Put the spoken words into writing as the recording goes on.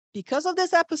because of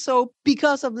this episode,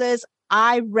 because of this,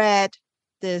 I read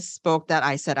this book that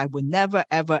I said I would never,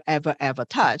 ever, ever, ever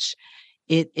touch.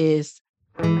 It is...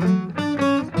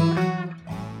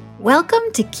 Welcome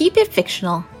to Keep It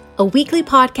Fictional, a weekly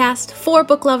podcast for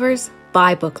book lovers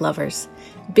by book lovers.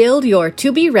 Build your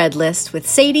to-be-read list with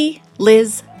Sadie,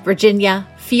 Liz, Virginia,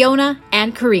 Fiona,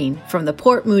 and Corrine from the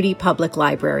Port Moody Public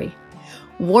Library.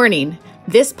 Warning,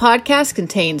 this podcast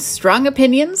contains strong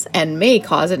opinions and may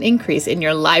cause an increase in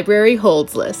your library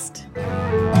holds list.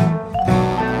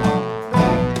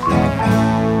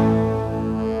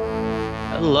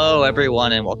 Hello,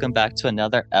 everyone, and welcome back to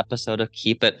another episode of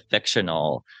Keep It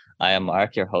Fictional. I am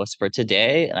Mark, your host for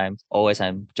today, and I'm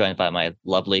joined by my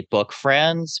lovely book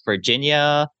friends,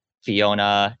 Virginia,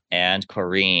 Fiona, and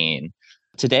Corrine.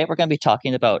 Today, we're going to be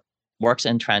talking about works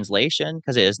in translation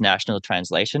because it is National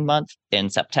Translation Month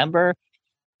in September.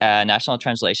 National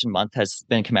Translation Month has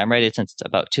been commemorated since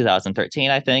about 2013,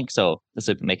 I think. So this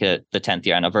would make it the 10th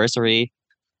year anniversary.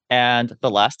 And the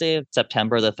last day of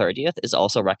September, the 30th, is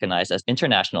also recognized as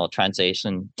International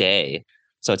Translation Day.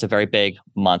 So it's a very big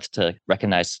month to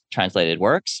recognize translated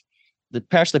works. The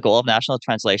goal of National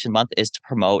Translation Month is to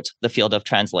promote the field of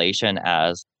translation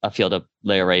as a field of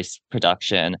literary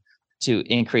production, to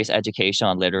increase education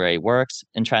on literary works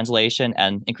in translation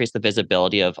and increase the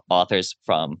visibility of authors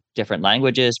from different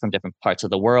languages, from different parts of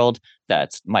the world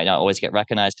that might not always get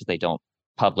recognized because they don't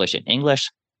publish in English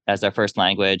as their first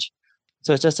language.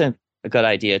 So it's just a good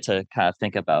idea to kind of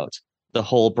think about the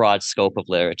whole broad scope of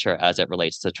literature as it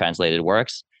relates to translated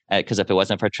works, because if it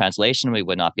wasn't for translation, we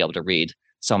would not be able to read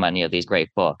so many of these great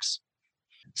books.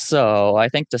 So I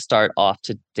think to start off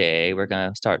today, we're going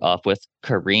to start off with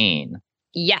Corrine.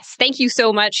 Yes, thank you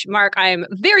so much, Mark. I'm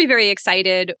very, very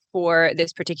excited for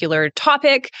this particular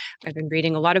topic. I've been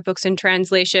reading a lot of books in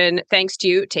translation thanks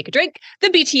to Take a Drink, the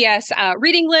BTS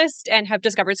reading list, and have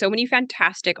discovered so many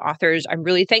fantastic authors. I'm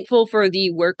really thankful for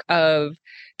the work of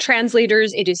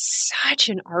translators. It is such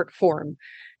an art form.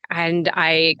 And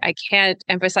I can't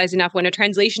emphasize enough, when a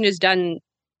translation is done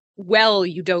well,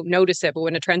 you don't notice it, but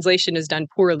when a translation is done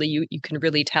poorly, you can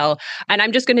really tell. And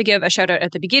I'm just going to give a shout out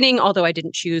at the beginning, although I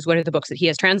didn't choose one of the books that he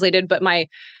has translated, but my,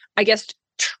 I guess,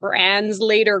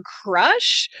 translator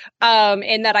crush,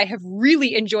 and that I have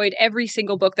really enjoyed every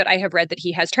single book that I have read that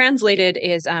he has translated,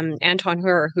 is Anton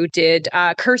Hur, who did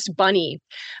Cursed Bunny,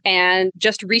 and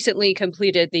just recently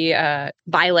completed the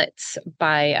Violets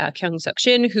by Kyung Suk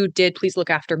Shin, who did Please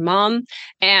Look After Mom.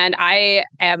 And I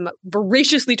am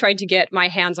voraciously trying to get my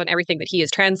hands on everything that he has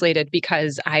translated,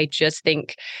 because I just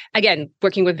think, again,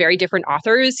 working with very different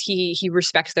authors, he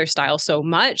respects their style so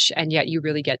much, and yet you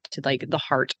really get to like the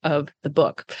heart of the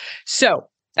book. So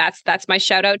that's my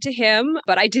shout out to him,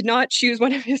 but I did not choose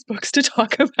one of his books to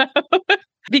talk about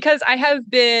because I have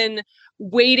been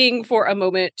waiting for a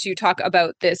moment to talk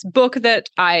about this book that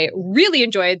I really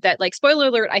enjoyed, that, like, spoiler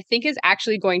alert, I think is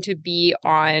actually going to be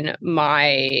on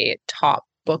my top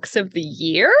books of the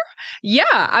year. Yeah,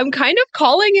 I'm kind of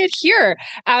calling it here.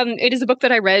 It is a book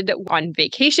that I read on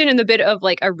vacation in a bit of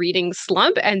like a reading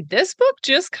slump, and this book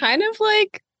just kind of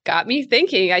like got me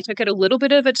thinking. I took it a little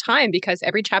bit of a time because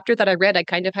every chapter that I read, I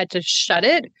kind of had to shut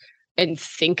it and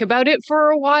think about it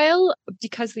for a while,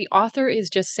 because the author is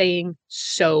just saying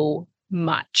so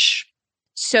much.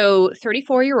 So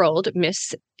 34-year-old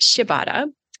Miss Shibata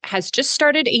has just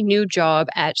started a new job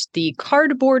at the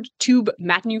cardboard tube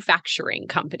manufacturing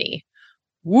company.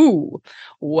 Woo,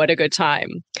 what a good time.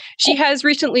 She has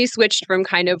recently switched from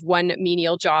kind of one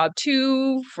menial job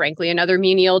to, frankly, another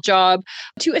menial job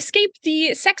to escape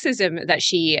the sexism that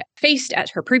she faced at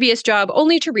her previous job,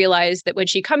 only to realize that when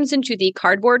she comes into the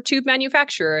cardboard tube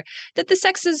manufacturer, that the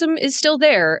sexism is still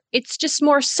there. It's just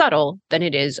more subtle than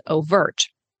it is overt.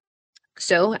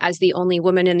 So, as the only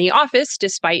woman in the office,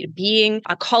 despite being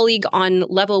a colleague on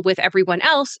level with everyone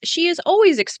else, she is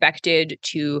always expected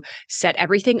to set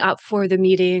everything up for the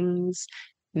meetings,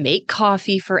 make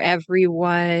coffee for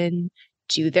everyone,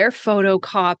 do their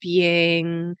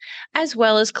photocopying, as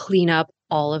well as clean up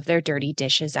all of their dirty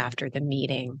dishes after the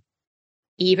meeting.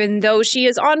 Even though she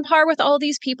is on par with all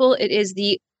these people, it is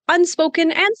the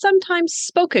unspoken and sometimes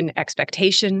spoken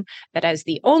expectation that as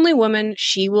the only woman,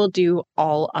 she will do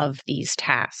all of these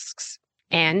tasks.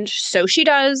 And so she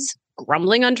does,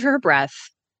 grumbling under her breath,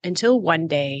 until one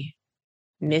day,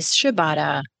 Miss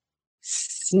Shibata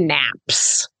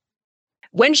snaps.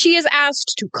 When she is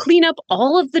asked to clean up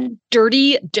all of the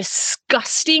dirty,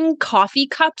 disgusting coffee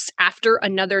cups after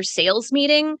another sales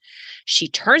meeting, she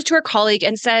turns to her colleague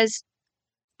and says,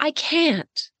 "I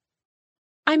can't.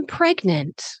 I'm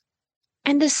pregnant,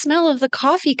 and the smell of the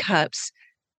coffee cups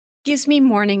gives me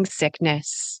morning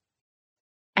sickness."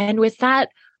 And with that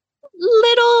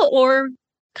little or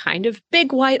kind of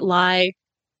big white lie,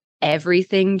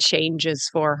 everything changes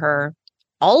for her.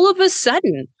 All of a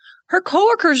sudden, her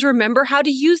coworkers remember how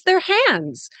to use their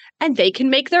hands and they can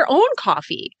make their own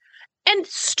coffee. And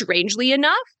strangely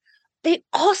enough, they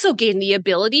also gain the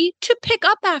ability to pick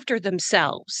up after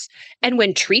themselves. And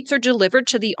when treats are delivered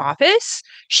to the office,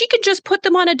 she can just put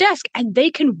them on a desk and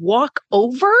they can walk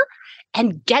over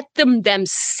and get them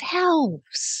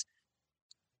themselves.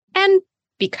 And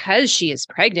because she is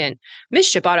pregnant,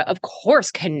 Miss Shibata, of course,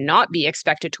 cannot be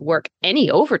expected to work any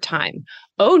overtime.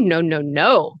 Oh, no, no,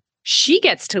 no. She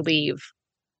gets to leave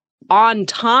on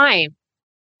time.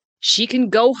 She can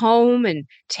go home and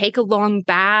take a long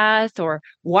bath or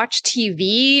watch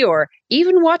TV or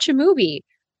even watch a movie.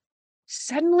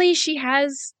 Suddenly she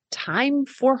has time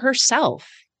for herself,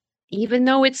 even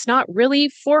though it's not really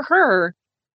for her.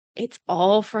 It's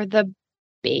all for the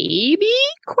baby? ?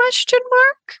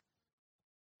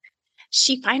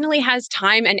 She finally has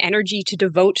time and energy to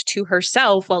devote to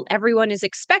herself while everyone is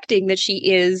expecting that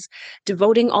she is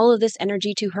devoting all of this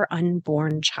energy to her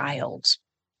unborn child.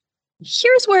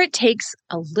 Here's where it takes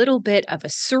a little bit of a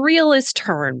surrealist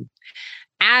turn.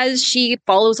 As she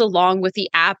follows along with the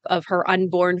app of her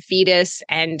unborn fetus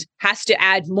and has to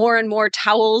add more and more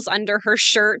towels under her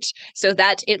shirt so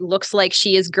that it looks like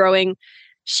she is growing,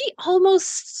 she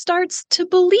almost starts to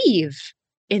believe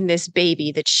in this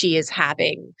baby that she is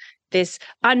having, this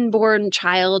unborn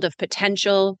child of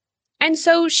potential. And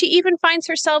so she even finds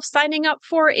herself signing up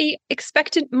for a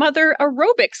expectant mother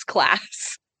aerobics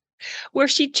class, where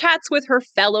she chats with her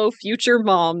fellow future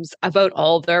moms about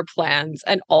all their plans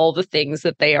and all the things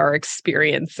that they are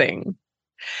experiencing.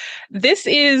 This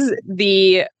is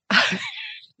the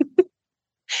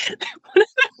one of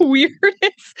the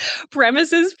weirdest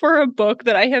premises for a book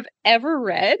that I have ever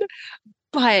read,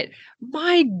 but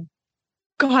my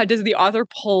God, does the author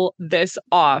pull this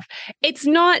off? It's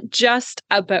not just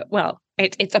about,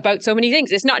 it's about so many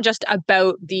things. It's not just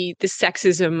about the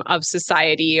sexism of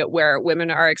society where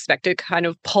women are expected to kind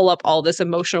of pull up all this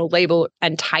emotional label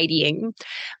and tidying,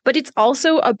 but it's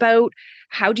also about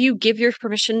how do you give your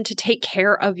permission to take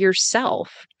care of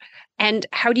yourself? And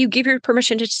how do you give your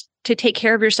permission to take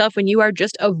care of yourself when you are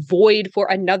just a void for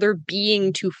another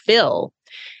being to fill?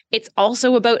 It's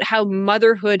also about how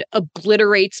motherhood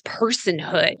obliterates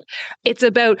personhood. It's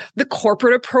about the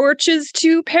corporate approaches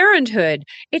to parenthood.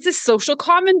 It's a social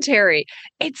commentary.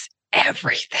 It's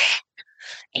everything.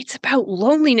 It's about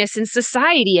loneliness in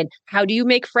society and how do you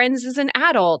make friends as an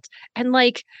adult? And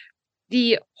like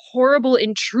the horrible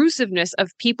intrusiveness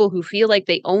of people who feel like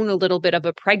they own a little bit of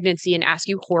a pregnancy and ask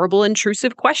you horrible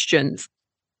intrusive questions.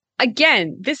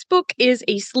 Again, this book is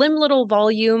a slim little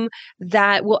volume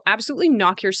that will absolutely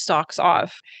knock your socks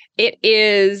off. It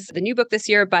is the new book this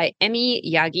year by Emi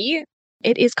Yagi.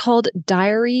 It is called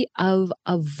Diary of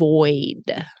a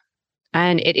Void.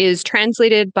 And it is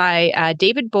translated by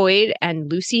David Boyd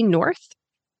and Lucy North.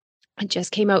 It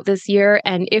just came out this year.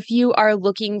 And if you are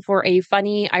looking for a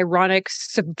funny, ironic,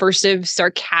 subversive,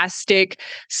 sarcastic,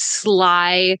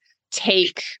 sly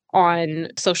take on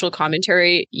social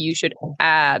commentary, you should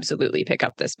absolutely pick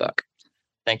up this book.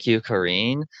 Thank you,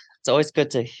 Corrine. It's always good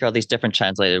to hear all these different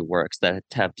translated works that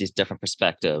have these different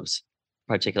perspectives,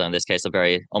 particularly in this case, a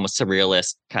very almost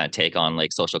surrealist kind of take on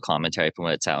like social commentary from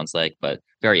what it sounds like, but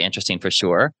very interesting for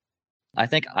sure. I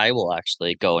think I will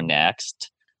actually go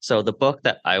next. So the book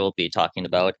that I will be talking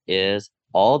about is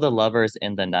All the Lovers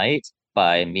in the Night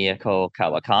by Miyako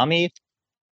Kawakami.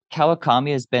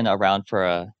 Kawakami has been around for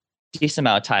a decent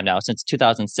amount of time now, since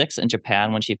 2006 in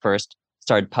Japan when she first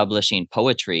started publishing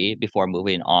poetry before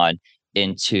moving on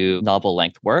into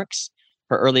novel-length works.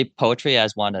 Her early poetry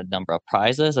has won a number of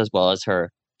prizes as well as her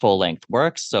full-length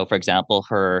works. So, for example,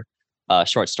 her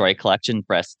short story collection,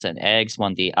 Breasts and Eggs,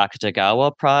 won the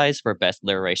Akutagawa Prize for Best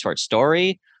Literary Short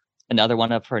Story. Another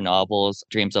one of her novels,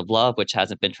 Dreams of Love, which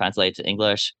hasn't been translated to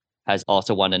English, has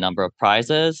also won a number of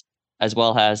prizes, as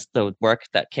well as the work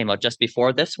that came out just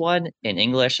before this one in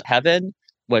English, Heaven,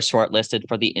 was shortlisted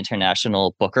for the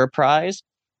International Booker Prize.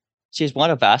 She's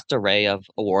won a vast array of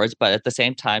awards, but at the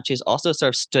same time, she's also sort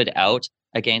of stood out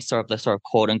against sort of the sort of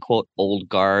quote unquote old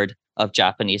guard of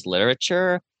Japanese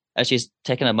literature, as she's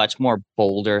taken a much more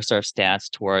bolder sort of stance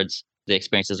towards the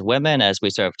experiences of women, as we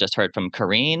sort of just heard from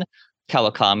Corrine.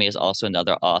 Kawakami is also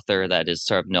another author that is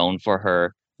sort of known for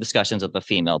her discussions of the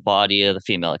female body, the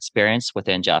female experience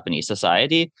within Japanese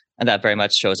society, and that very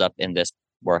much shows up in this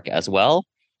work as well.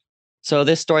 So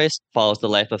this story follows the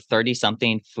life of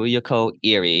 30-something Fuyuko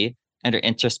Iri and her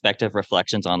introspective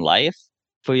reflections on life.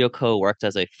 Fuyuko worked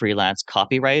as a freelance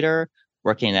copywriter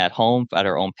working at home at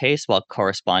her own pace while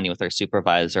corresponding with her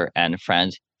supervisor and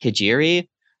friend Hijiri,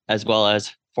 as well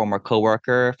as former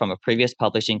coworker from a previous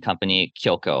publishing company,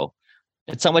 Kyoko.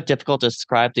 It's somewhat difficult to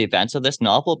describe the events of this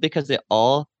novel because they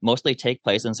all mostly take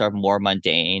place in sort of more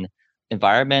mundane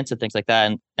environments and things like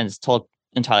that, and it's told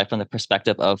entirely from the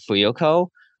perspective of Fuyuko.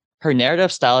 Her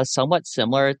narrative style is somewhat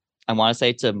similar, I want to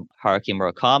say, to Haruki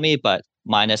Murakami, but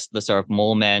minus the sort of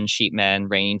mole men, sheep men,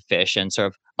 raining fish, and sort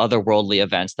of otherworldly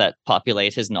events that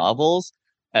populate his novels,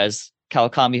 as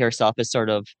Kawakami herself has sort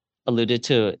of alluded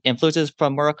to influences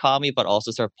from Murakami, but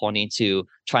also sort of pointing to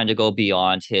trying to go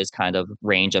beyond his kind of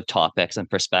range of topics and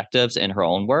perspectives in her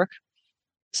own work.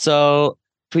 So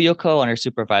Fuyuko and her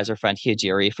supervisor friend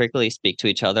Hijiri frequently speak to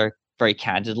each other very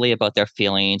candidly about their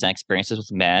feelings and experiences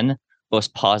with men,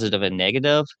 both positive and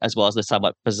negative, as well as the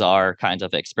somewhat bizarre kinds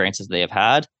of experiences they have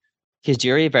had.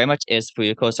 Hijiri very much is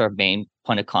Fuyuko's sort of main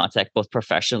point of contact, both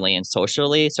professionally and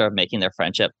socially, sort of making their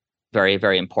friendship very,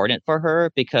 very important for her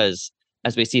because,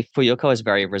 as we see, Fuyuko is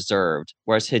very reserved,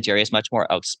 whereas Hijiri is much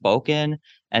more outspoken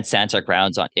and stands her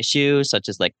grounds on issues such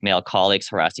as like male colleagues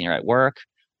harassing her at work,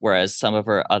 whereas some of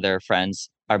her other friends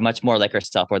are much more like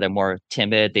herself, where they're more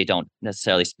timid. They don't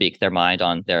necessarily speak their mind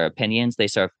on their opinions. They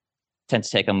sort of tend to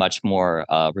take a much more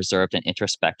reserved and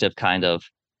introspective kind of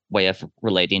way of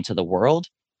relating to the world.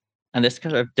 And this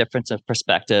kind of difference of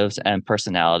perspectives and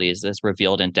personalities is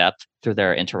revealed in depth through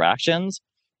their interactions.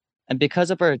 And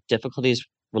because of her difficulties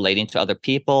relating to other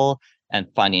people and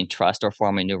finding trust or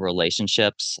forming new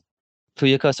relationships,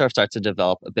 Fuyuko sort of starts to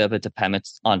develop a bit of a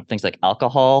dependence on things like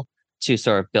alcohol to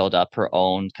sort of build up her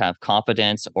own kind of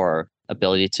confidence or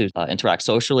ability to interact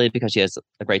socially because she has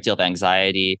a great deal of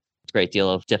anxiety, a great deal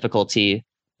of difficulty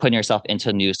putting herself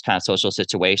into new kind of social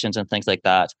situations and things like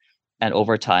that. And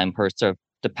over time, her sort of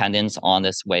dependence on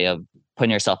this way of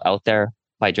putting herself out there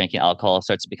by drinking alcohol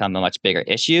starts to become a much bigger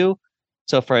issue.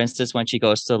 So, for instance, when she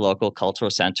goes to the local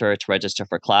cultural center to register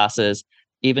for classes,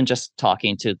 even just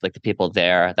talking to like the people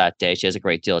there that day, she has a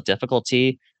great deal of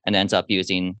difficulty and ends up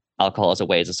using alcohol as a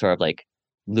way to sort of like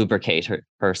lubricate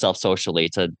herself socially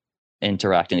to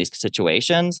interact in these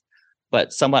situations.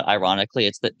 But somewhat ironically,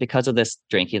 it's that because of this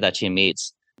drinking that she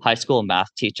meets high school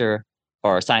math teacher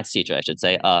or science teacher, I should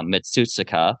say,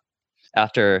 Mitsutsuka,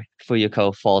 after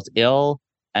Fuyuko falls ill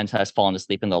and has fallen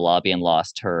asleep in the lobby and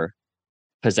lost her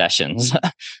possessions.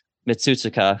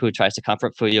 Mitsutsuka, who tries to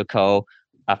comfort Fuyuko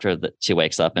after she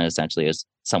wakes up and essentially is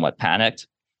somewhat panicked.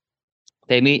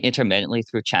 They meet intermittently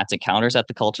through chance encounters at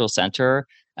the cultural center,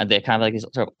 and they kind of like these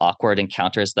sort of awkward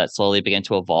encounters that slowly begin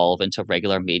to evolve into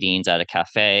regular meetings at a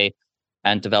cafe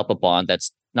and develop a bond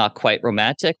that's not quite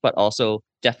romantic, but also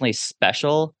definitely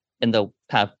special in the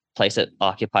kind of place it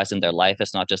occupies in their life.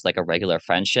 It's not just like a regular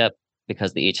friendship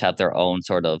because they each have their own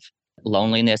sort of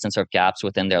loneliness and sort of gaps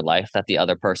within their life that the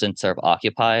other person sort of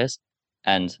occupies.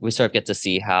 And we sort of get to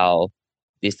see how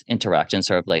these interactions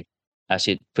sort of like as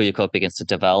Fuyuko begins to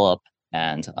develop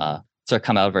and sort of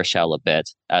come out of her shell a bit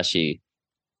as she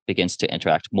begins to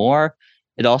interact more.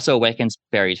 It also awakens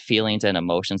buried feelings and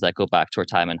emotions that go back to her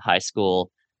time in high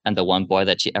school and the one boy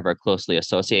that she ever closely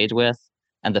associated with,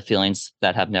 and the feelings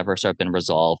that have never sort of been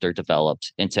resolved or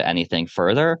developed into anything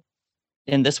further.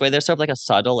 In this way, there's sort of like a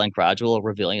subtle and gradual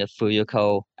revealing of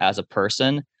Fuyuko as a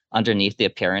person underneath the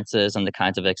appearances and the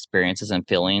kinds of experiences and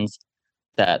feelings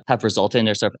that have resulted in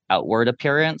their sort of outward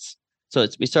appearance. So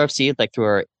we sort of see it like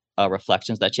through her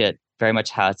reflections that she very much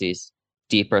has these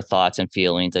deeper thoughts and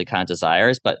feelings and kind of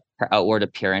desires, but her outward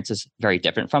appearance is very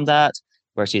different from that,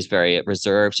 where she's very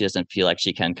reserved. She doesn't feel like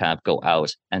she can kind of go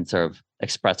out and sort of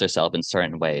express herself in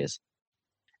certain ways.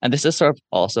 And this is sort of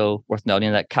also worth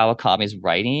noting that Kawakami's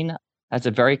writing has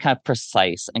a very kind of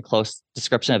precise and close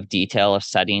description of detail of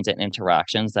settings and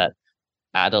interactions that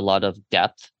add a lot of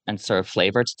depth and sort of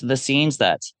flavor to the scenes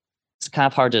that it's kind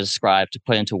of hard to describe, to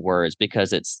put into words,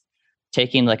 because it's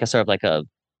taking like a sort of like a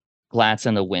glance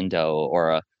in the window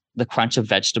or the crunch of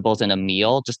vegetables in a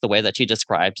meal. Just the way that she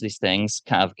describes these things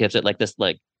kind of gives it like this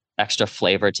like extra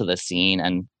flavor to the scene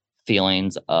and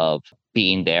feelings of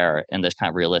being there in this kind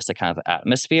of realistic kind of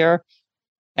atmosphere.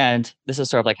 And this is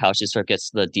sort of like how she sort of gets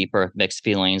the deeper mixed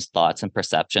feelings, thoughts, and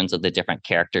perceptions of the different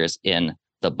characters in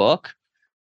the book.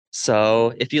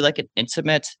 So if you like an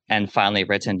intimate and finely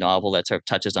written novel that sort of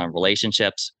touches on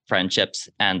relationships, friendships,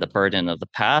 and the burden of the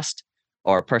past,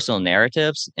 or personal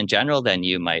narratives in general, then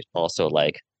you might also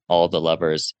like All the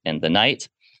Lovers in the Night.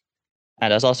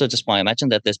 And I was also just want to mention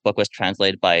that this book was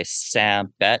translated by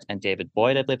Sam Bett and David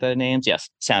Boyd, I believe their names. Yes,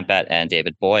 Sam Bett and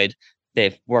David Boyd.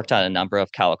 They've worked on a number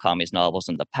of Kawakami's novels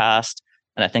in the past.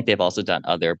 And I think they've also done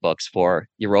other books for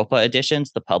Europa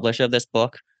Editions, the publisher of this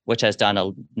book, which has done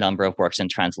a number of works in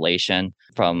translation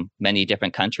from many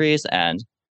different countries. And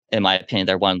in my opinion,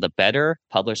 they're one of the better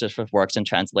publishers for works in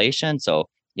translation. So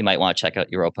you might want to check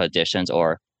out Europa Editions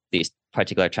or these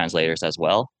particular translators as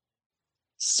well.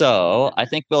 So I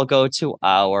think we'll go to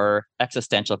our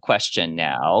existential question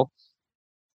now.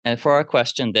 And for our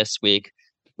question this week,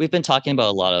 we've been talking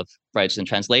about a lot of writers in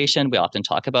translation. We often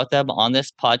talk about them on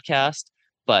this podcast,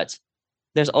 but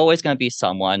there's always going to be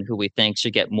someone who we think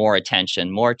should get more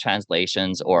attention, more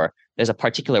translations, or there's a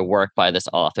particular work by this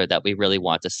author that we really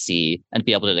want to see and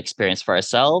be able to experience for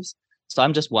ourselves. So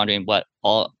I'm just wondering what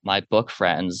all my book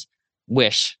friends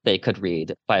wish they could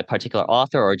read by a particular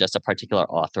author or just a particular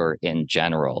author in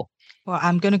general. Well,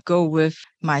 I'm going to go with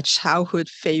my childhood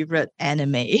favorite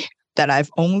anime that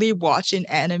I've only watched in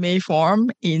anime form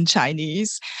in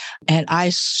Chinese. And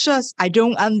I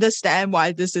don't understand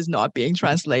why this is not being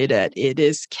translated. It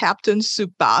is Captain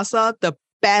Tsubasa, the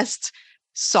best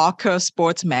soccer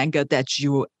sports manga that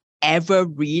you ever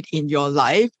read in your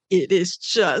life. It is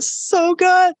just so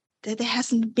good that there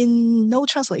hasn't been no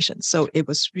translation. So it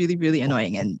was really, really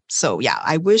annoying. And so, yeah,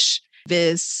 I wish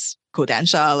this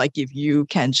Kodansha, like if you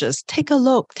can just take a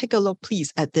look,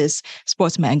 please, at this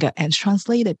sports manga and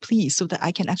translate it, please, so that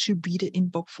I can actually read it in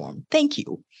book form. Thank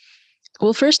you.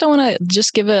 Well, first I want to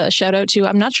just give a shout out to,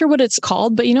 I'm not sure what it's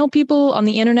called, but people on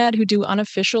the internet who do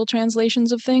unofficial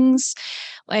translations of things.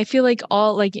 I feel like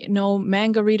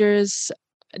manga readers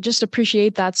just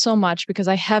appreciate that so much because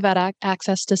I have had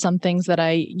access to some things that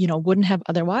I, wouldn't have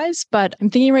otherwise. But I'm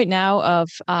thinking right now of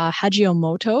Hajio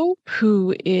Moto,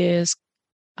 who is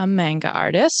a manga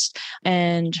artist,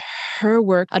 and her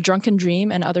work, A Drunken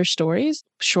Dream and Other Stories,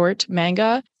 short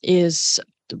manga, is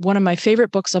one of my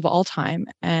favorite books of all time.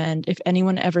 And if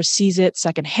anyone ever sees it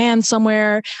secondhand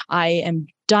somewhere, I am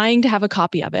dying to have a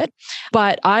copy of it.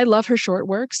 But I love her short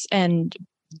works and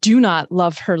do not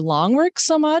love her long works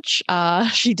so much.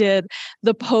 She did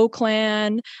The Po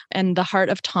Clan and The Heart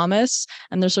of Thomas,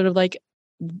 and they're sort of like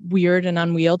weird and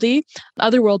unwieldy.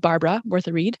 Otherworld Barbara, worth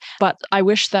a read. But I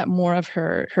wish that more of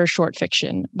her short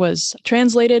fiction was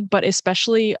translated, but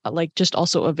especially just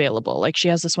also available. Like she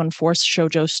has this one, Forced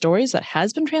Shoujo Stories, that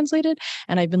has been translated,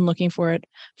 and I've been looking for it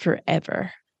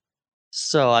forever.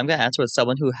 So I'm going to answer with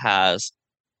someone who has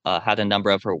had a number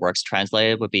of her works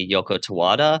translated would be Yoko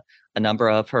Tawada. A number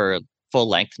of her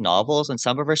full-length novels and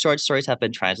some of her short stories have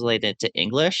been translated into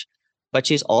English, but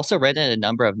she's also written a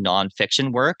number of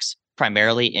nonfiction works,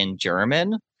 primarily in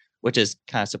German, which is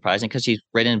kind of surprising because she's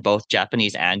written both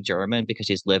Japanese and German because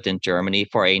she's lived in Germany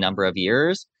for a number of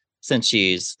years since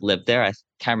she's lived there. I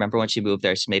can't remember when she moved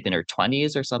there. She's maybe in her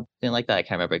 20s or something like that. I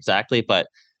can't remember exactly, but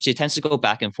she tends to go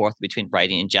back and forth between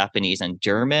writing in Japanese and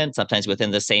German, sometimes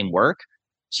within the same work.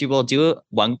 She will do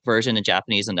one version in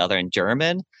Japanese, another in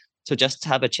German. So just to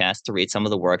have a chance to read some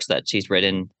of the works that she's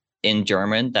written in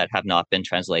German that have not been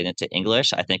translated into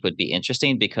English, I think would be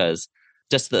interesting because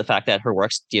just the fact that her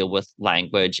works deal with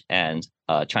language and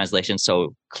translation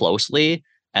so closely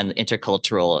and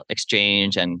intercultural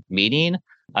exchange and meaning,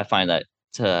 I find that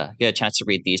to get a chance to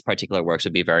read these particular works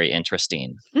would be very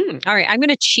interesting. All right, I'm going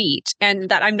to cheat, and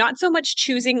that I'm not so much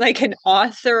choosing like an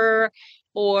author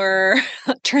or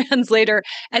translator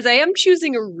as I am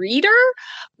choosing a reader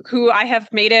who I have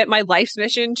made it my life's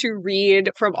mission to read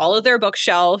from all of their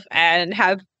bookshelf and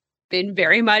have been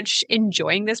very much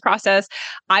enjoying this process.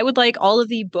 I would like all of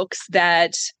the books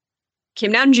that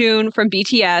Kim Namjoon from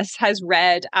BTS has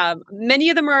read. Many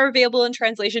of them are available in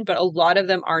translation, but a lot of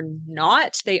them are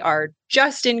not. They are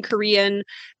just in Korean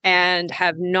and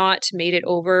have not made it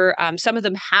over. Some of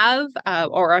them have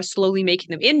or are slowly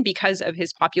making them in because of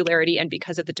his popularity and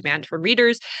because of the demand from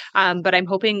readers. But I'm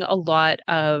hoping a lot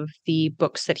of the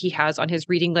books that he has on his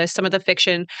reading list, some of the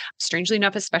fiction, strangely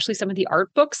enough, especially some of the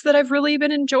art books that I've really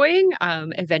been enjoying,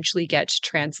 eventually get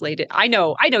translated. I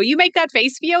know, you make that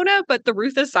face, Fiona, but the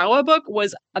Ruth Asawa book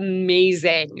was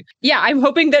amazing. Yeah, I'm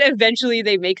hoping that eventually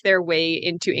they make their way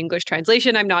into English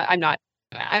translation.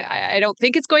 I don't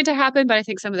think it's going to happen, but I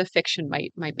think some of the fiction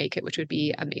might make it, which would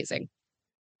be amazing.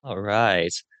 All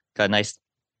right. Got a nice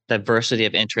diversity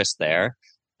of interest there.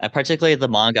 And particularly the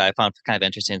manga, I found kind of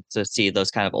interesting to see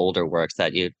those kind of older works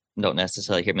that you don't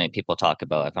necessarily hear many people talk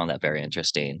about. I found that very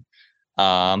interesting. So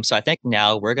I think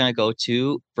now we're going to go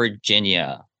to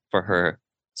Virginia for her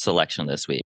selection this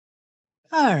week.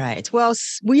 All right. Well,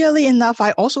 weirdly enough,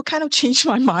 I also kind of changed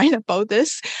my mind about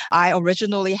this. I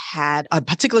originally had a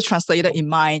particular translator in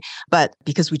mind, but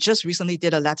because we just recently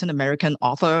did a Latin American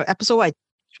author episode, I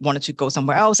wanted to go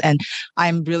somewhere else. And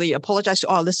I'm really apologize to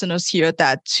our listeners here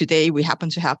that today we happen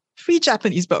to have 3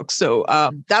 Japanese books. So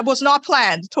that was not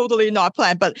planned, totally not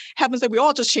planned, but happens that we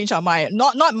all just changed our mind.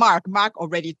 Not Mark. Mark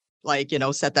already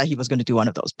said that he was going to do one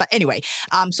of those. But anyway,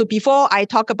 so before I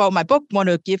talk about my book, I want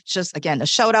to give just again a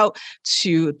shout out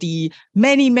to the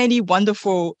many, many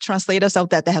wonderful translators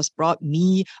out there that have brought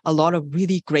me a lot of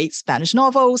really great Spanish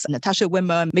novels, Natasha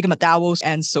Wimmer, Megan McDowell,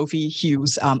 and Sophie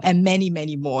Hughes, and many,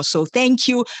 many more. So thank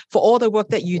you for all the work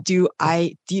that you do.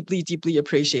 I deeply, deeply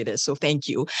appreciate it. So thank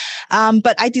you.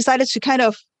 But I decided to kind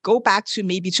of go back to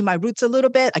my roots a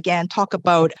little bit. Again, talk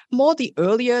about more the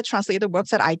earlier translated works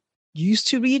that I used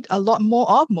to read a lot more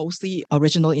of, mostly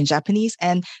original in Japanese.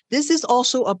 And this is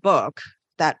also a book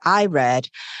that I read,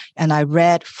 and I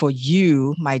read for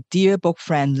you, my dear book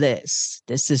friend Liz.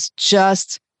 This is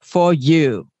just for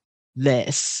you,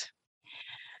 Liz.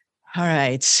 All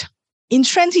right. In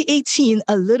 2018,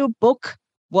 a little book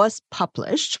was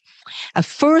published. A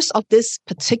first of this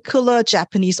particular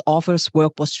Japanese author's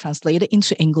work was translated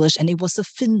into English, and it was a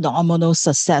phenomenal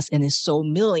success, and it sold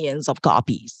millions of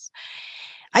copies.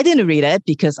 I didn't read it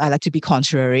because I like to be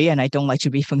contrary and I don't like to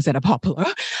read things that are popular.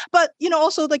 But,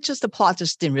 also just the plot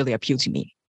just didn't really appeal to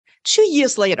me. 2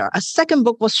 years later, a second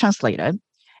book was translated,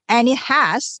 and it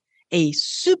has a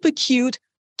super cute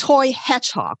toy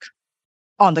hedgehog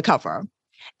on the cover.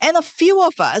 And a few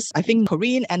of us, I think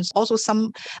Corinne and also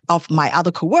some of my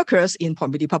other coworkers in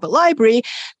Point Beauty Public Library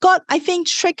got, I think,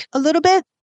 tricked a little bit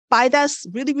by that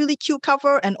really, really cute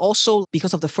cover, and also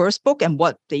because of the first book and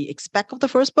what they expect of the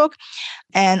first book.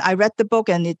 And I read the book,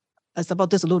 and it's about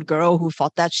this little girl who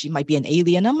thought that she might be an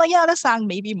alien. I'm like, yeah, that sounds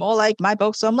maybe more like my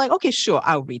book. So I'm like, okay, sure,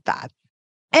 I'll read that.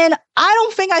 And I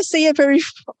don't think I say it very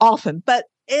often, but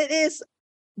it is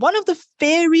one of the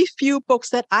very few books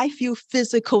that I feel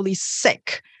physically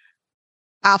sick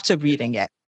after reading it.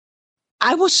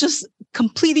 I was just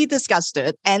completely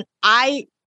disgusted, and I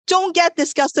don't get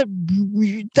disgusted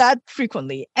that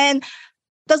frequently. And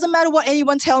doesn't matter what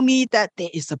anyone tell me that there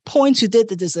is a point to it,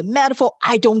 that there's a metaphor.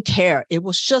 I don't care. It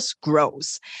was just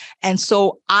gross. And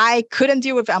so I couldn't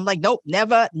deal with it. I'm like, nope,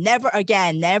 never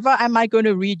again. Never am I going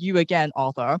to read you again,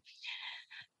 author.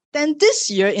 Then this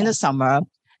year in the summer,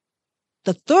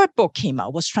 the third book came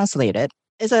out, was translated.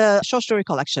 It's a short story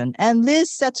collection. And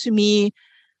Liz said to me,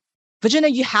 Virginia,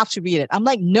 you have to read it. I'm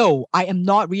like, no, I am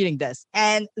not reading this.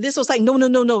 And Liz was like, no,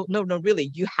 really,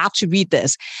 you have to read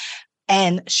this.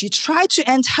 And she tried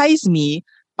to entice me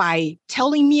by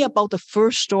telling me about the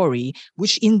first story,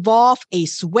 which involved a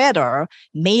sweater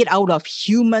made out of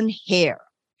human hair.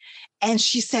 And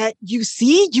she said, you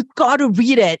see, you got to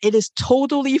read it. It is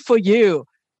totally for you.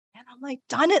 And I'm like,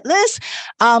 darn it, Liz.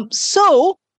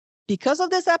 So because of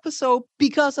this episode,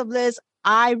 because of Liz,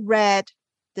 I read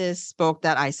this book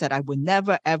that I said I would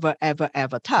never, ever, ever,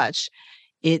 ever touch.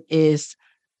 It is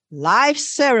Life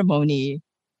Ceremony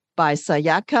by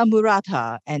Sayaka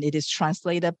Murata, and it is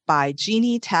translated by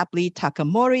Jeannie Tapley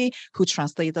Takamori, who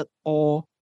translated all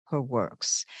her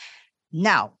works.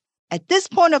 Now, at this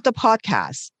point of the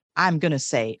podcast, I'm going to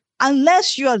say,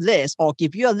 unless you're Liz, or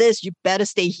if you're Liz, you better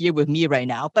stay here with me right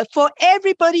now. But for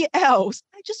everybody else,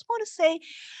 I just want to say,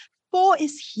 fall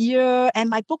is here. And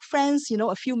my book friends,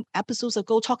 a few episodes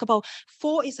ago talk about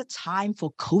fall is a time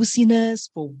for coziness,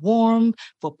 for warmth,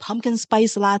 for pumpkin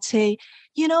spice latte.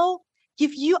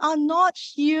 If you are not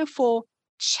here for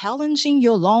challenging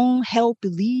your long-held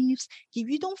beliefs, if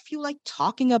you don't feel like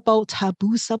talking about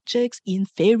taboo subjects in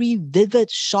very vivid,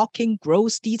 shocking,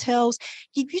 gross details,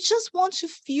 if you just want to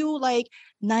feel like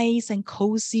nice and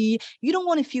cozy, you don't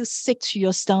want to feel sick to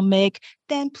your stomach,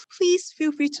 then please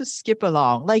feel free to skip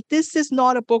along. This is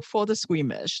not a book for the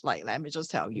squeamish. Let me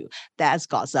just tell you, that's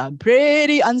got some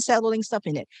pretty unsettling stuff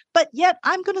in it. But yet,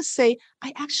 I'm going to say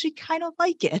I actually kind of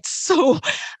like it. So,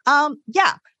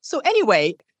 yeah. So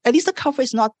anyway, at least the cover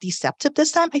is not deceptive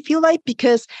this time, I feel like,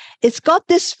 because it's got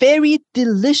this very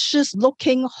delicious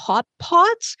looking hot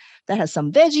pot that has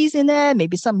some veggies in it,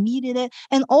 maybe some meat in it,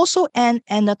 and also an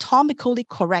anatomically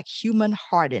correct human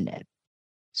heart in it.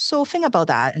 So think about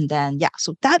that. And then, yeah,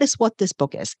 so that is what this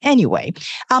book is. Anyway,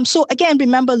 so again,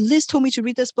 remember, Liz told me to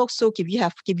read this book. So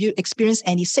if you experience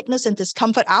any sickness and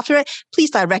discomfort after it, please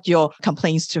direct your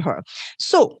complaints to her.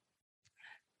 So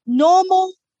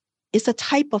normal is a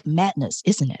type of madness,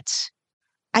 isn't it?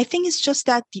 I think it's just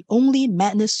that the only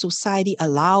madness society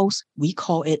allows, we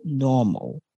call it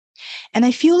normal. And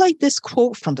I feel like this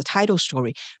quote from the title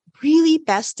story really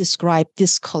best describes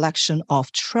this collection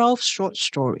of 12 short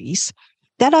stories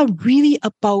that are really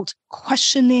about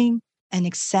questioning and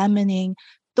examining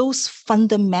those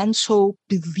fundamental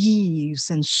beliefs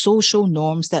and social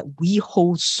norms that we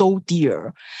hold so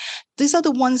dear. These are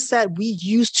the ones that we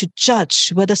use to judge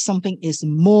whether something is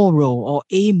moral or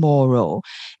amoral.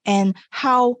 And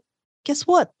how, guess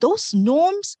what? Those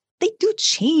norms, they do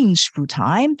change through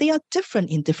time. They are different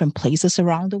in different places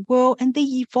around the world and they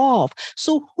evolve.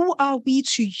 So who are we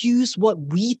to use what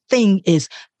we think is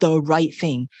the right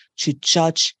thing to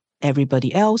judge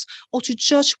everybody else or to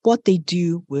judge what they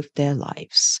do with their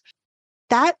lives?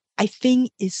 That, I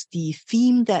think, is the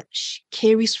theme that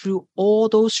carries through all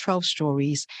those 12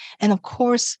 stories. And of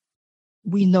course,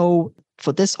 we know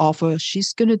for this author,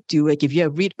 she's going to do it. If you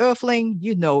read Earthling,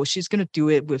 you know she's going to do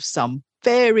it with some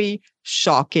very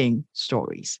shocking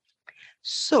stories.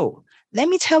 So let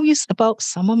me tell you about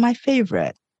some of my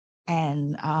favorite.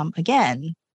 And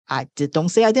again, don't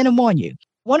say I didn't warn you.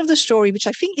 One of the story, which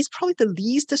I think is probably the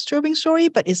least disturbing story,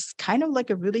 but it's kind of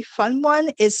like a really fun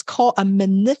one, is called A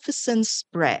Magnificent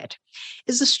Spread.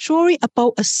 It's a story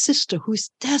about a sister who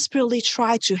is desperately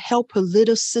trying to help her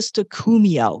little sister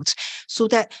Kumi out so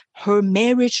that her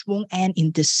marriage won't end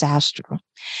in disaster.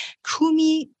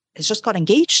 Kumi has just got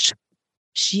engaged.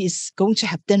 She is going to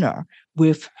have dinner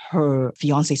with her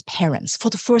fiance's parents for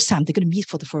the first time. They're going to meet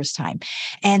for the first time.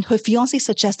 And her fiance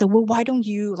suggested, well, why don't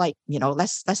you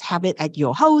let's have it at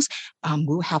your house.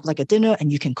 We'll have like a dinner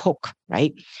and you can cook,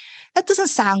 right? That doesn't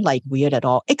sound like weird at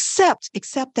all, except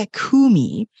that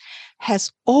Kumi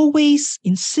has always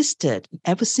insisted,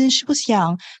 ever since she was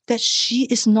young, that she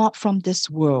is not from this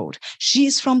world. She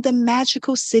is from the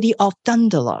magical city of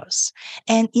Dundalos.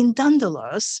 And in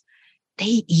Dundalos,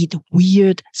 they eat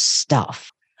weird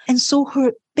stuff. And so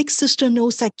her big sister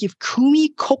knows that if Kumi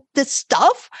cooked this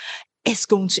stuff, it's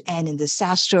going to end in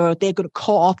disaster. They're going to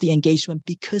call off the engagement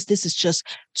because this is just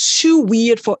too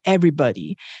weird for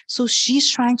everybody. So she's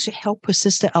trying to help her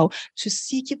sister out to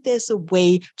see if there's a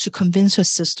way to convince her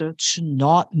sister to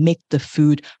not make the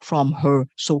food from her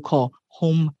so-called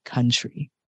home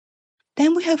country.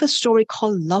 Then we have a story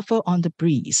called Lover on the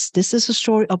Breeze. This is a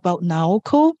story about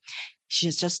Naoko. She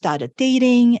has just started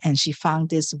dating and she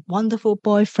found this wonderful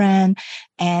boyfriend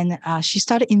and she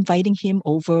started inviting him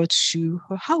over to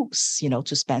her house,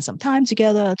 to spend some time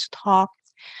together, to talk.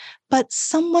 But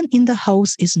someone in the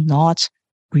house is not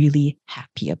really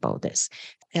happy about this.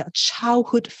 A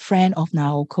childhood friend of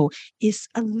Naoko is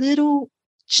a little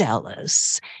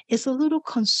jealous, is a little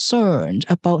concerned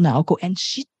about Naoko, and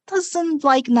she doesn't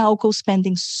like Naoko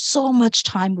spending so much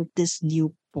time with this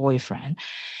new boyfriend.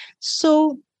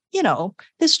 So,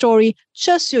 this story,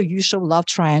 just your usual love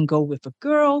triangle with a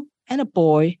girl and a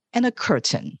boy and a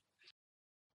curtain.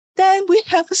 Then we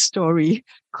have a story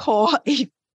called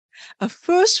a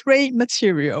first-rate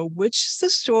material, which is a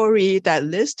story that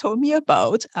Liz told me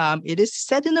about. It is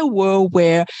set in a world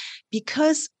where,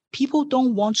 because people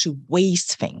don't want to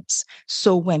waste things,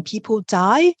 so when people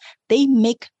die, they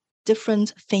make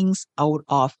different things out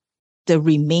of the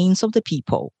remains of the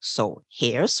people. So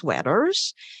hair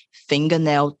sweaters,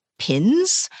 fingernail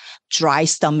pins, dry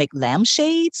stomach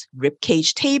lampshades,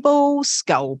 ribcage tables,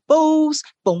 skull bowls,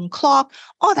 bone clock,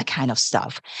 all that kind of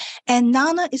stuff. And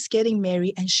Nana is getting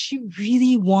married and she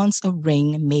really wants a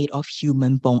ring made of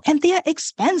human bone. And they are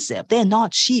expensive. They're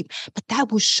not cheap, but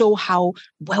that will show how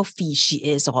wealthy she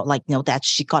is, or that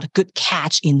she got a good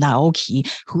catch in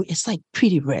Naoki, who is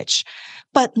pretty rich.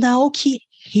 But Naoki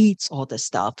hates all this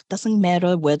stuff. Doesn't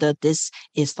matter whether this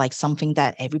is something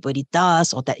that everybody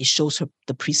does or that it shows her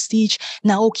the prestige.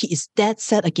 Naoki is dead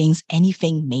set against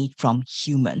anything made from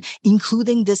human,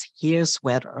 including this hair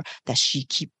sweater that she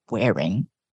keeps wearing.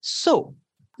 So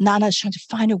Nana is trying to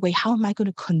find a way. How am I going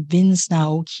to convince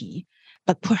Naoki?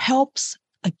 But perhaps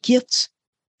a gift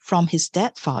from his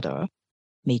dead father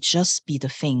may just be the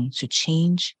thing to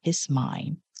change his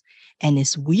mind. And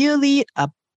it's really a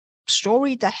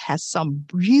story that has some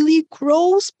really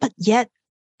gross, but yet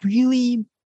really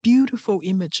beautiful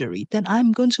imagery that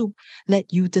I'm going to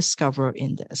let you discover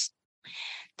in this.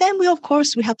 Then we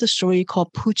have the story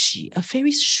called Puchi, a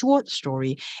very short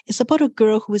story. It's about a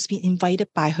girl who has been invited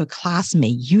by her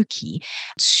classmate Yuki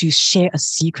to share a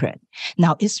secret.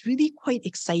 Now, it's really quite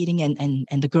exciting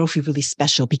and the girl feels really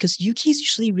special because Yuki is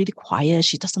usually really quiet.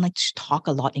 She doesn't like to talk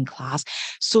a lot in class.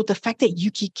 So the fact that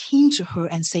Yuki came to her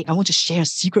and said, I want to share a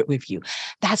secret with you,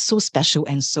 that's so special.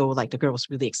 And so the girl was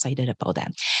really excited about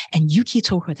that. And Yuki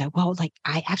told her that,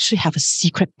 I actually have a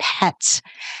secret pet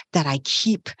that I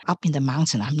keep up in the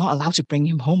mountain. I'm not allowed to bring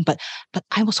him home, but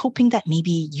I was hoping that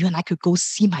maybe you and I could go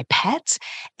see my pet,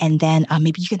 and then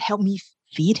maybe you can help me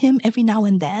feed him every now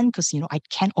and then? Because, I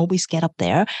can't always get up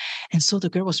there. And so the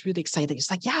girl was really excited.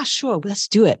 It's like, yeah, sure, let's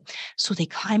do it. So they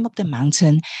climb up the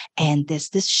mountain and there's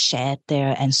this shed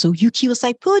there. And so Yuki was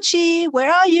like, Pucci,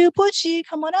 where are you? Pucci,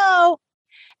 come on out.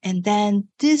 And then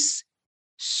this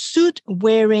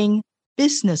suit-wearing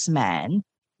businessman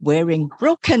wearing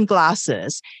broken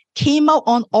glasses came out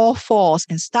on all fours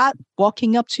and started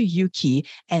walking up to Yuki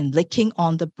and licking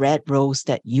on the bread rolls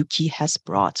that Yuki has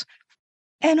brought.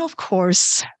 And of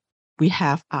course, we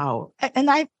have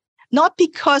not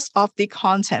because of the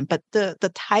content, but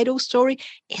the title story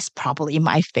is probably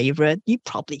my favorite. You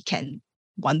probably can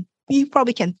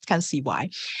see why.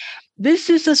 This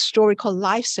is a story called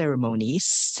Life Ceremony,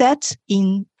 set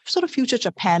in sort of future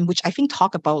Japan, which I think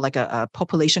talk about like a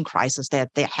population crisis that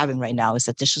they're having right now, is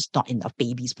that there's just not enough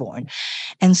babies born.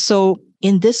 And so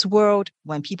in this world,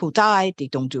 when people die, they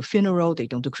don't do funeral, they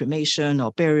don't do cremation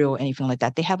or burial, anything like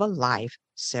that. They have a life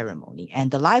ceremony.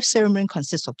 And the life ceremony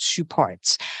consists of 2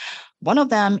 parts. One of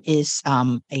them is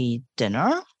a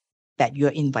dinner that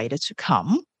you're invited to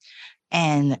come.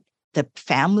 And the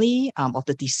family of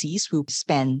the deceased will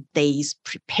spend days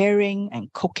preparing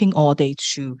and cooking all day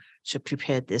to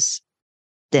prepare this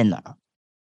dinner.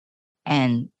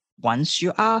 And once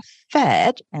you are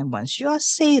fed and once you are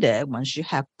sated, once you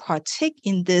have partake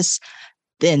in this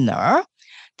dinner,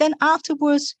 then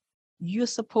afterwards, you're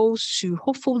supposed to,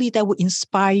 hopefully that will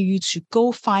inspire you to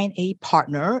go find a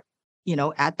partner,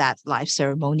 at that life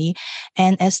ceremony.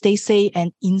 And as they say,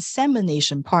 an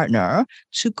insemination partner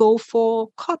to go for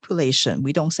copulation.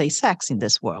 We don't say sex in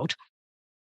this world.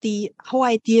 The whole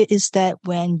idea is that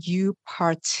when you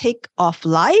partake of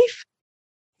life,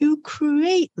 you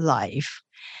create life.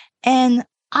 And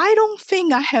I don't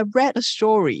think I have read a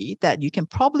story that you can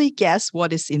probably guess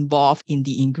what is involved in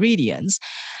the ingredients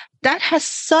that has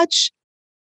such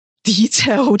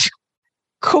detailed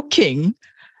cooking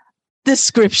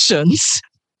descriptions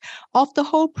of the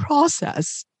whole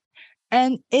process.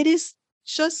 And it is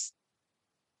just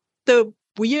the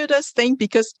weirdest thing,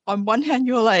 because on one hand,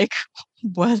 you're like,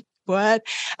 what? But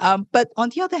on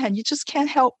the other hand, you just can't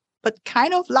help but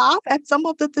kind of laugh at some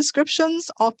of the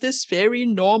descriptions of this very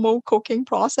normal cooking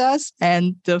process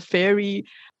and the very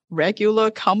regular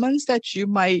comments that you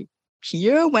might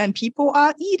hear when people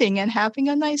are eating and having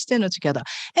a nice dinner together.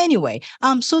 Anyway,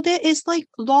 so there is like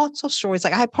lots of stories.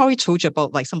 Like I probably told you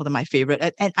about like some of my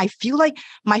favorite, and I feel like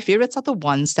my favorites are the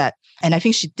ones that, and I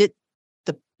think she did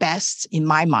the best in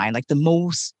my mind, like the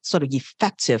most sort of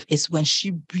effective, is when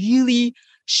she really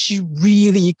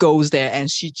goes there and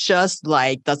she just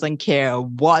like doesn't care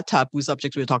what taboo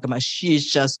subjects we're talking about.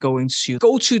 She's just going to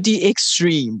go to the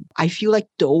extreme. I feel like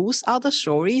those are the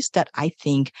stories that I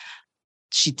think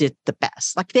she did the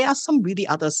best. Like there are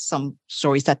some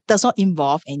stories that does not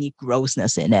involve any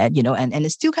grossness in it, and it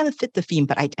still kind of fit the theme,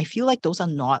 but I feel like those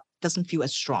doesn't feel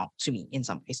as strong to me in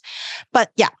some ways.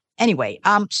 But yeah, anyway,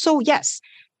 so yes,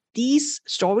 these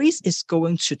stories is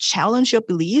going to challenge your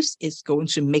beliefs. It's going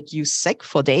to make you sick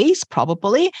for days,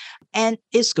 probably. And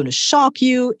it's going to shock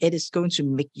you. It is going to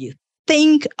make you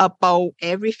think about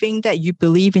everything that you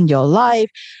believe in your life.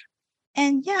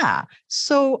 And yeah,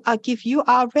 so if you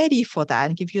are ready for that,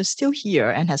 and if you're still here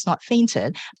and has not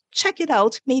fainted, check it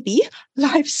out, maybe,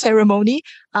 Life Ceremony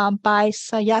by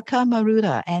Sayaka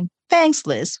Maruda. And thanks,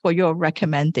 Liz, for your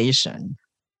recommendation.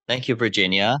 Thank you,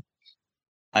 Virginia.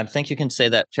 I think you can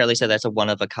fairly say that's a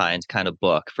one-of-a-kind kind of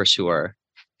book, for sure.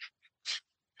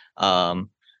 So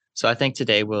I think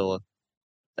today we'll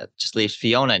just leave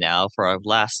Fiona now for our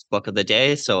last book of the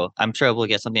day. So I'm sure we'll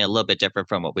get something a little bit different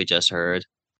from what we just heard.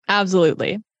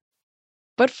 Absolutely.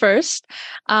 But first,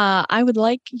 I would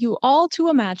like you all to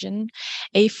imagine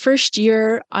a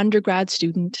first-year undergrad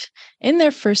student in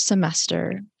their first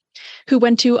semester who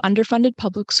went to underfunded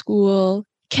public school,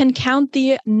 can count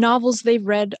the novels they've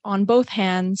read on both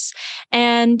hands,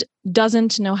 and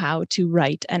doesn't know how to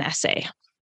write an essay.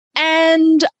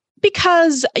 And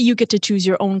because you get to choose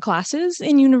your own classes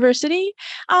in university,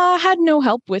 had no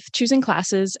help with choosing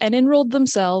classes and enrolled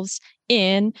themselves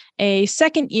in a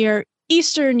second-year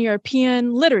Eastern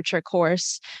European literature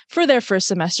course for their first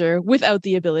semester without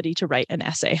the ability to write an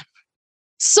essay.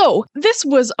 So this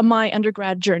was my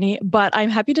undergrad journey, but I'm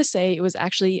happy to say it was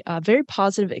actually a very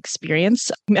positive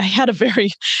experience. I had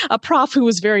a prof who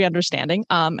was very understanding,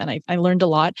 and I learned a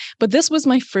lot. But this was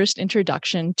my first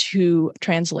introduction to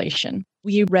translation.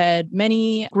 We read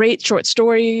many great short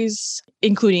stories,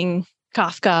 including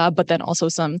Kafka, but then also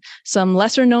some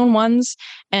lesser known ones,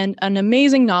 and an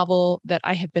amazing novel that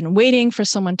I have been waiting for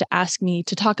someone to ask me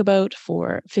to talk about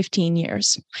for 15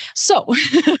 years. So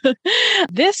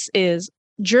this is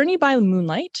Journey by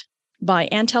Moonlight by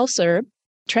Antal Serb,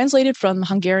 translated from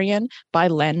Hungarian by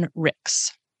Len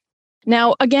Rix.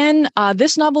 Now, again,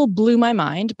 this novel blew my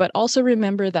mind, but also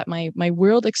remember that my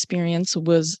world experience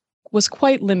was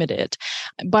quite limited.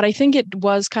 But I think it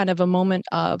was kind of a moment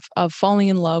of falling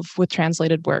in love with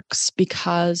translated works,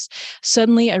 because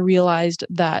suddenly I realized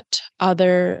that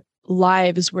other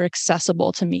lives were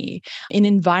accessible to me in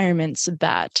environments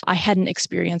that I hadn't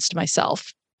experienced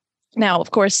myself. Now,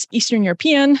 of course, Eastern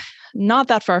European, not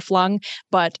that far flung,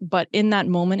 but in that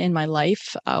moment in my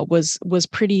life was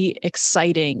pretty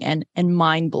exciting and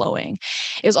mind blowing.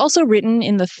 It was also written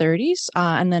in the 30s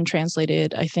and then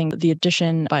translated. I think the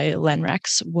edition by Len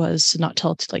Rix was not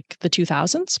till like the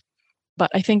 2000s,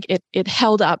 but I think it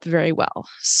held up very well.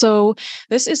 So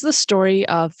this is the story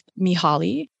of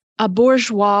Mihaly, a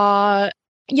bourgeois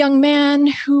young man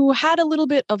who had a little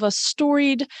bit of a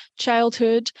storied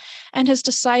childhood and has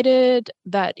decided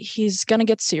that he's going to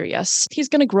get serious. He's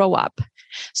going to grow up.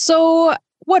 So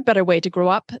what better way to grow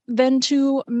up than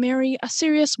to marry a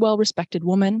serious, well-respected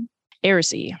woman,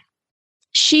 Erzy.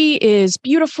 She is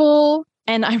beautiful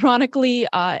and ironically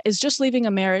is just leaving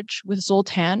a marriage with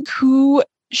Zoltan, who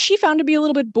she found to be a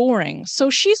little bit boring. So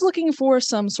she's looking for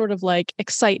some sort of like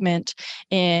excitement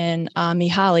in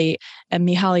Mihaly, and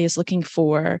Mihaly is looking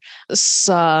for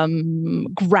some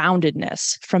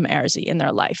groundedness from Erzy in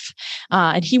their life.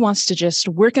 And he wants to just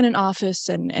work in an office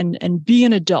and be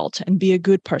an adult and be a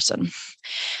good person.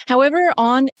 However,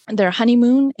 on their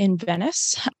honeymoon in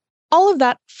Venice, all of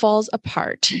that falls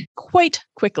apart quite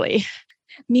quickly.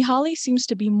 Mihaly seems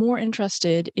to be more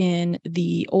interested in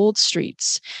the old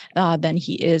streets than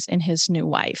he is in his new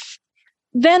wife.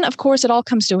 Then, of course, it all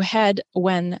comes to a head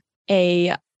when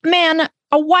a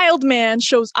wild man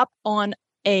shows up on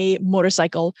a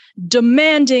motorcycle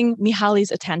demanding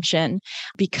Mihaly's attention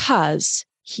because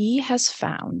he has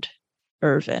found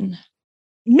Ervin.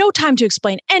 No time to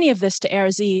explain any of this to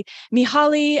Erzy.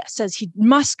 Mihaly says he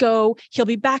must go. He'll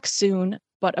be back soon.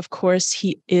 But of course,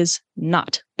 he is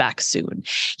not back soon.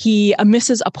 He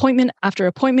misses appointment after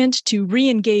appointment to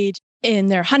re-engage in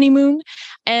their honeymoon.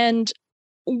 And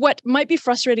what might be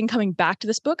frustrating coming back to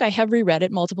this book, I have reread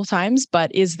it multiple times,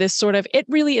 but is this sort of, it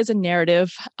really is a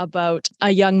narrative about a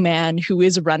young man who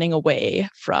is running away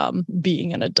from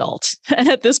being an adult. And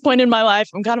at this point in my life,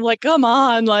 I'm kind of like, come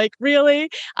on, like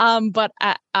really? But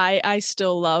I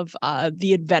still love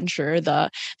the adventure,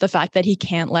 the fact that he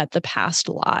can't let the past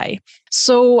lie.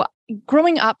 So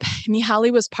growing up,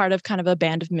 Mihaly was part of kind of a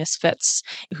band of misfits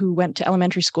who went to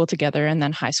elementary school together and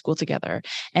then high school together.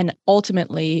 And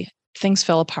ultimately, things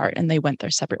fell apart and they went their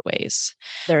separate ways.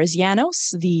 There is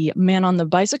Janos, the man on the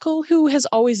bicycle, who has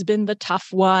always been the tough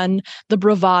one, the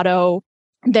bravado.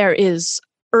 There is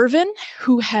Ervin,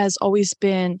 who has always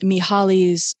been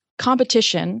Mihaly's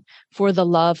competition for the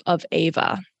love of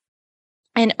Eva.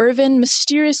 And Ervin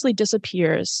mysteriously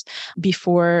disappears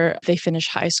before they finish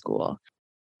high school.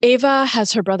 Eva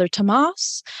has her brother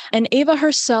Tomas, and Eva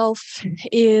herself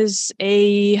is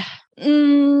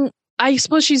I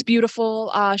suppose she's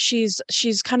beautiful.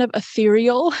 She's kind of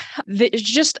ethereal. It's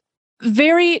just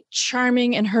very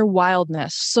charming in her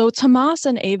wildness. So Tomas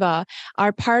and Eva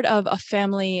are part of a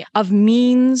family of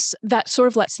means that sort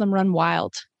of lets them run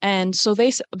wild. And so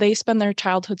they spend their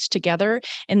childhoods together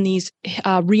in these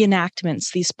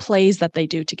reenactments, these plays that they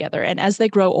do together. And as they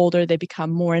grow older, they become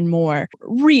more and more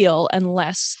real and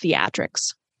less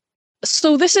theatrics.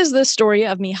 So this is the story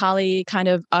of Mihaly kind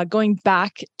of going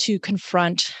back to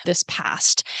confront this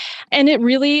past. And it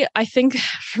really, I think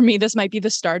for me, this might be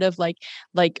the start of like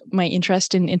my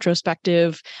interest in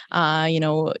introspective,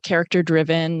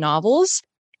 character-driven novels.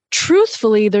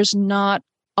 Truthfully, there's not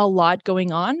a lot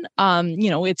going on.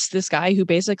 It's this guy who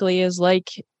basically is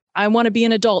like, I want to be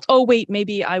an adult. Oh, wait,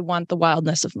 maybe I want the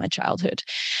wildness of my childhood.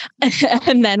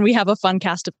 And then we have a fun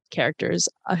cast of characters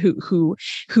who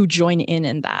join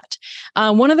in that.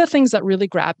 One of the things that really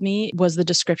grabbed me was the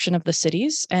description of the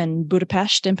cities, and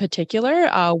Budapest in particular,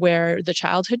 where the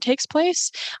childhood takes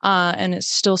place. And it's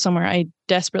still somewhere I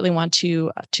desperately want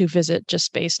to visit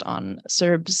just based on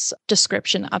Serb's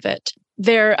description of it.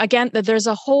 There's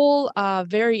a whole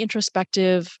very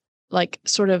introspective, like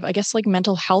sort of, I guess, like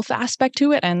mental health aspect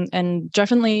to it, and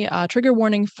definitely trigger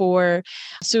warning for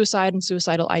suicide and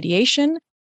suicidal ideation.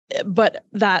 But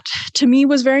that to me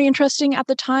was very interesting at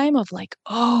the time of like,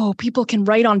 oh, people can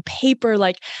write on paper,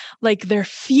 like their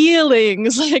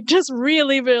feelings, like just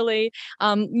really, really,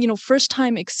 first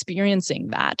time experiencing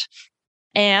that.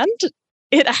 And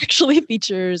it actually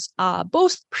features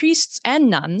both priests and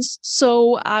nuns.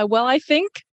 So, I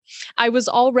think I was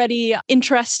already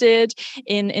interested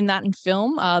in that in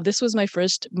film. This was my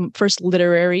first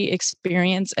literary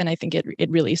experience, and I think it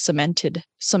really cemented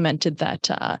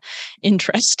that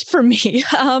interest for me.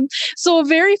 So a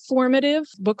very formative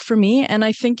book for me, and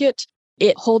I think it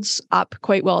holds up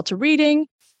quite well to reading.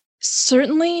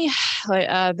 Certainly,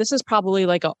 this is probably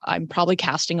I'm probably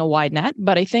casting a wide net,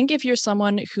 but I think if you're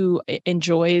someone who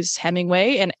enjoys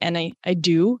Hemingway, and I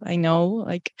do, I know,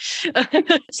 like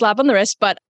slap on the wrist,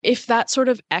 but if that sort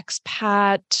of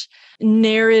expat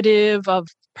narrative of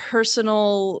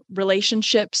personal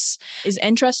relationships is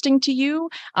interesting to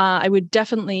you, I would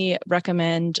definitely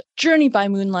recommend Journey by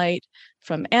Moonlight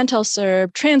from Antal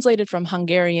Serb, translated from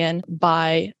Hungarian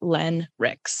by Len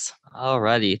Rix.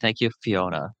 Alrighty, thank you,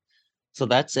 Fiona. So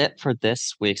that's it for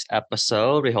this week's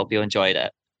episode. We hope you enjoyed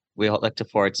it. We look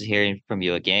forward to hearing from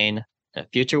you again in a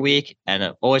future week.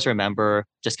 And always remember,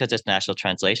 just because it's National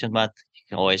Translation Month, you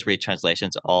can always read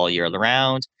translations all year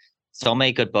round. So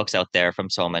many good books out there from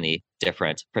so many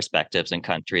different perspectives and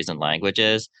countries and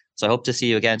languages. So I hope to see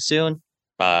you again soon.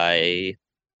 Bye.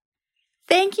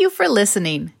 Thank you for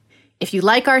listening. If you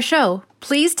like our show,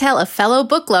 please tell a fellow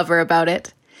book lover about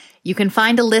it. You can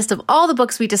find a list of all the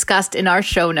books we discussed in our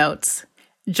show notes.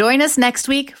 Join us next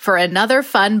week for another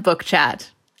fun book chat.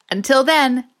 Until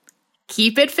then,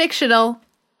 keep it fictional.